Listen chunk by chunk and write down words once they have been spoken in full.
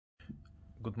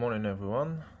Good morning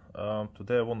everyone.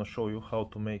 Today I want to show you how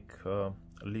to make a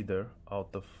leader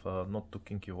out of not too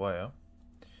kinky wire.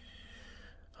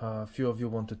 A few of you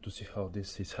wanted to see how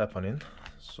this is happening,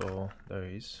 so there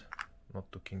is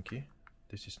not too kinky.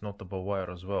 This is notable wire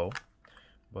as well,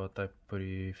 but I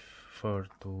prefer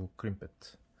to crimp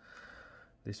it.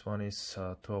 This one is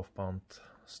 12-pound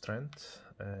strand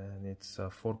and it's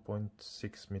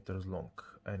 4.6 meters long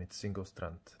and it's single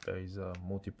strand. There is a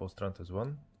multiple strand as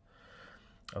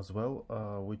well,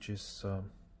 which is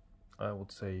I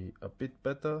would say a bit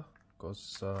better,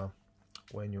 because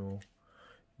when you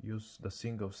use the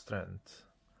single strand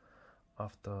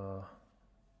after,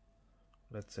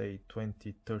 let's say,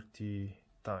 20-30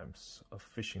 times of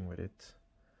fishing with it,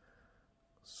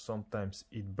 sometimes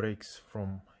it breaks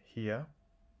from here,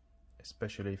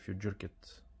 especially if you jerk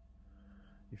it,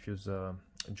 if you use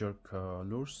jerk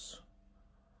lures,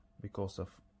 because of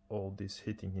all this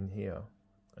hitting in here,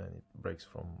 and it breaks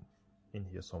from in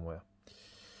here somewhere,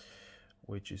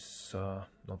 which is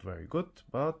not very good.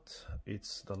 But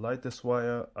it's the lightest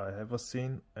wire I ever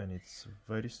seen, and it's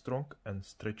very strong and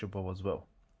stretchable as well,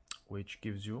 which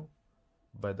gives you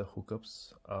better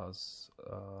hookups, as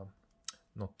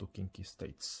not too kinky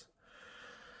states.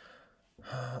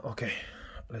 Okay,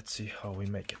 let's see how we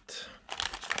make it.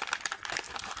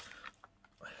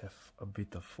 I have a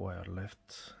bit of wire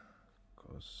left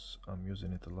because I'm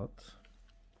using it a lot.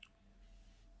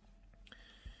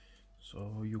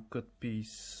 So you cut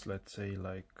piece, let's say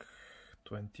like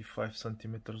 25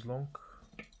 centimeters long.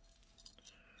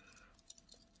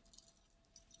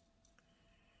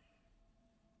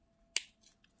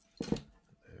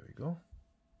 There we go.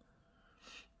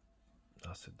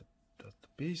 That's it, that's the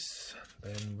piece.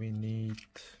 Then we need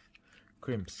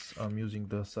crimps. I'm using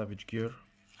the Savage Gear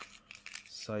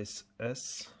size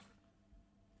S.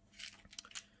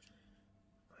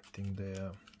 I think they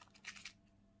are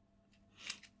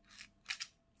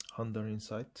 100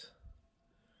 inside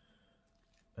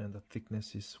and the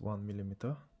thickness is 1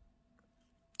 millimeter.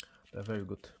 They're very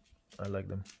good, I like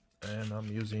them. And I'm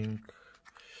using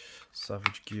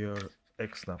Savage Gear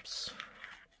X snaps.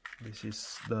 This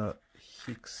is the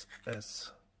Hicks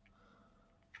S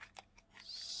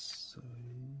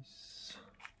size.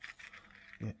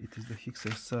 Yeah, it is the Hicks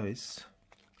S size,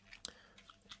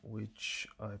 which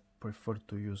I prefer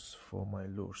to use for my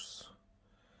lures.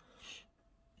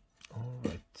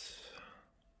 Alright,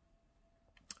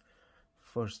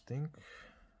 first thing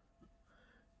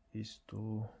is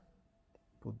to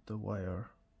put the wire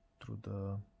through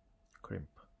the crimp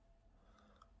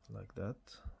like that.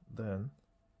 Then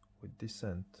with this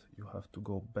end you have to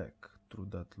go back through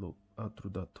that loop,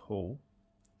 through that hole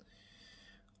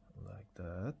like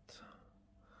that,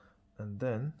 and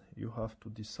then you have to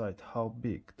decide how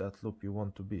big that loop you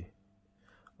want to be.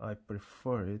 I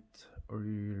prefer it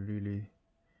really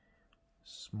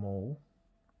small,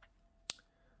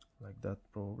 like that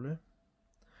probably,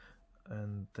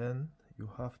 and then you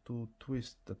have to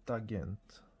twist the tag end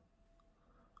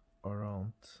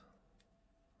around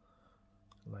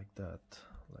like that,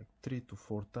 like 3 to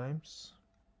 4 times,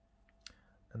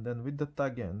 and then with the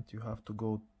tag end you have to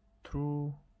go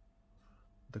through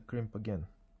the crimp again.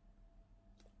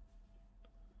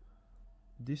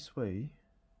 This way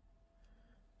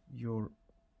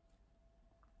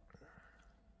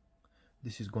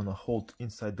this is gonna hold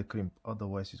inside the crimp,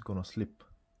 otherwise it's gonna slip.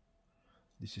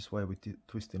 This is why we're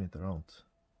twisting it around.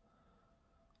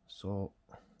 So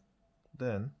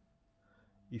then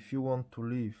if you want to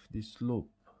leave this loop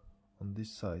on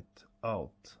this side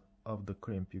out of the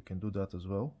crimp, you can do that as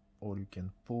well, or you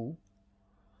can pull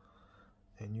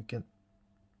and you can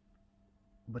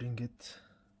bring it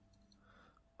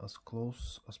as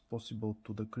close as possible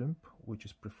to the crimp, which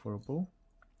is preferable,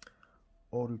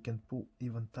 or you can pull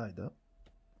even tighter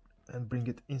and bring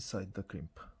it inside the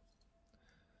crimp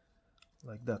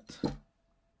like that,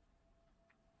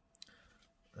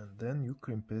 and then you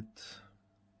crimp it.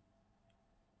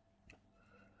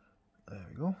 There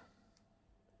we go.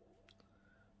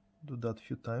 Do that a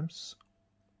few times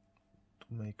to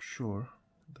make sure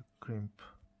the crimp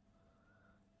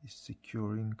is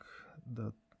securing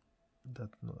that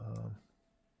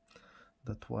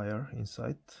wire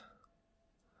inside.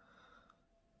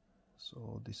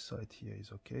 So this side here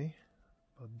is okay,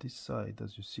 but this side,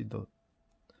 as you see, the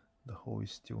hole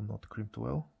is still not crimped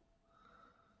well.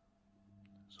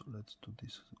 So let's do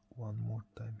this one more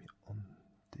time on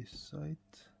this side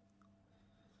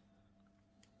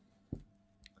and on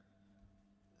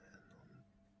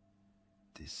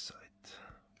this side,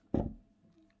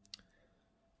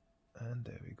 and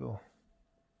there we go.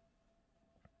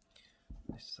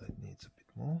 This side needs a bit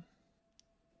more.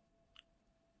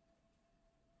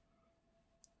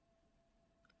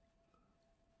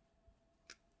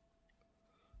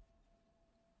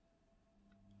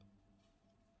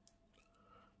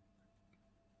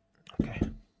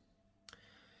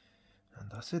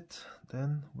 That's it.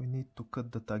 Then we need to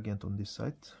cut the tag end on this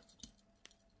side.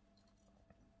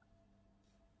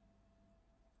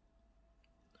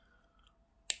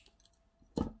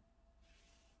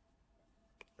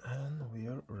 And we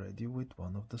are ready with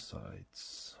one of the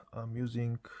sides. I'm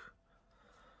using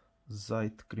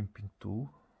Zite crimping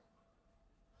tool.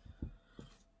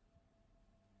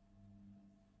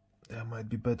 There might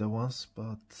be better ones,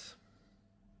 but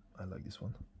I like this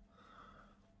one.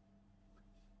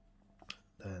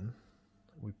 Then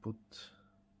we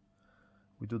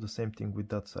do the same thing with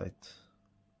that side,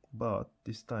 but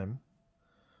this time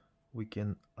we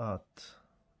can add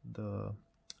the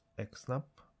X-snap,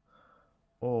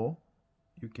 or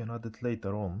you can add it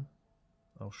later on.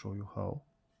 I'll show you how.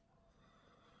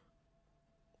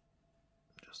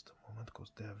 Just a moment,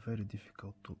 because they are very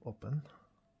difficult to open.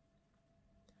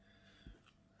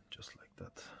 Just like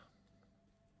that.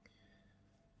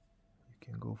 You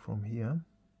can go from here.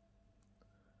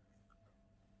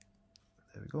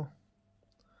 There we go.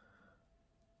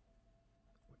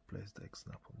 We place the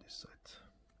X-snap on this side.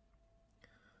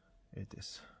 Here it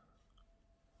is.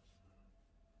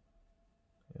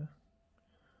 Yeah,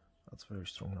 that's very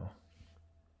strong now.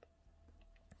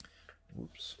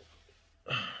 Whoops.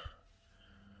 Okay.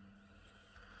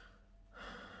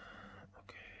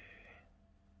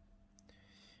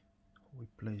 We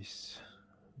place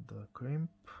the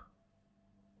crimp,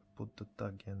 put the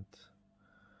tag end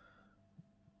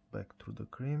back through the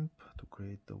crimp to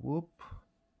create the whoop.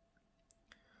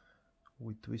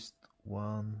 We twist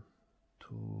 1,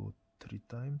 2, 3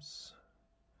 times,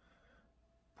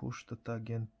 push the tag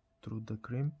end through the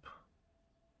crimp,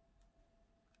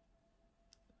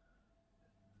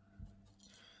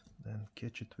 then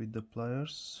catch it with the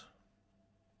pliers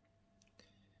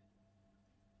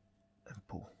and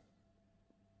pull.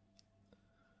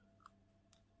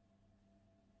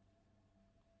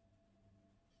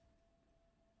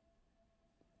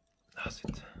 That's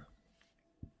it.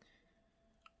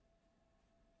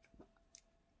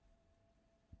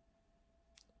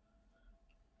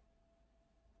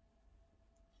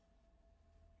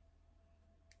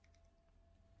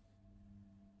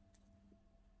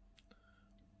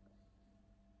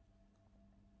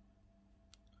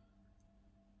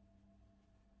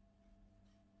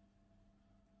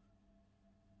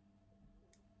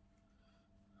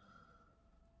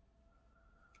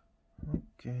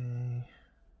 Okay,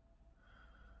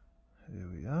 here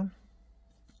we are.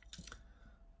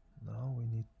 Now we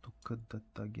need to cut that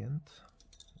tag end.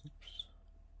 Oops.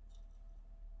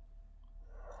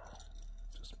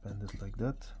 Just bend it like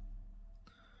that.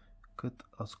 Cut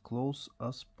as close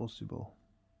as possible.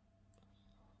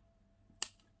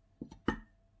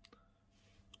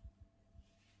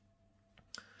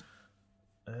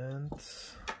 And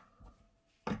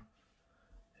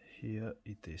here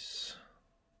it is.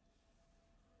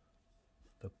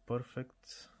 The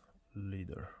perfect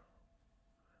leader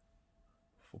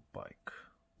for pike.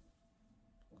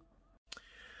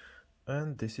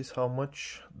 And this is how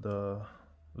much the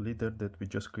leader that we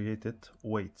just created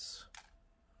weighs.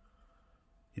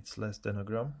 It's less than a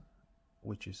gram,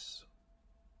 which is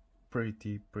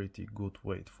pretty good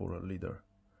weight for a leader.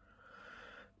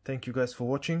 Thank you guys for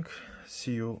watching.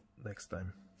 See you next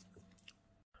time.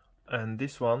 And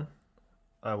this one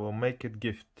I will make it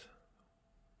gift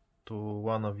to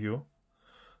one of you,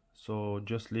 so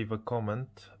just leave a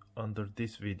comment under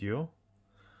this video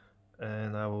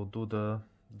and I will do the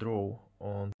draw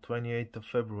on 28th of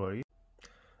February.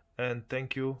 And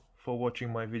thank you for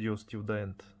watching my videos till the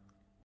end.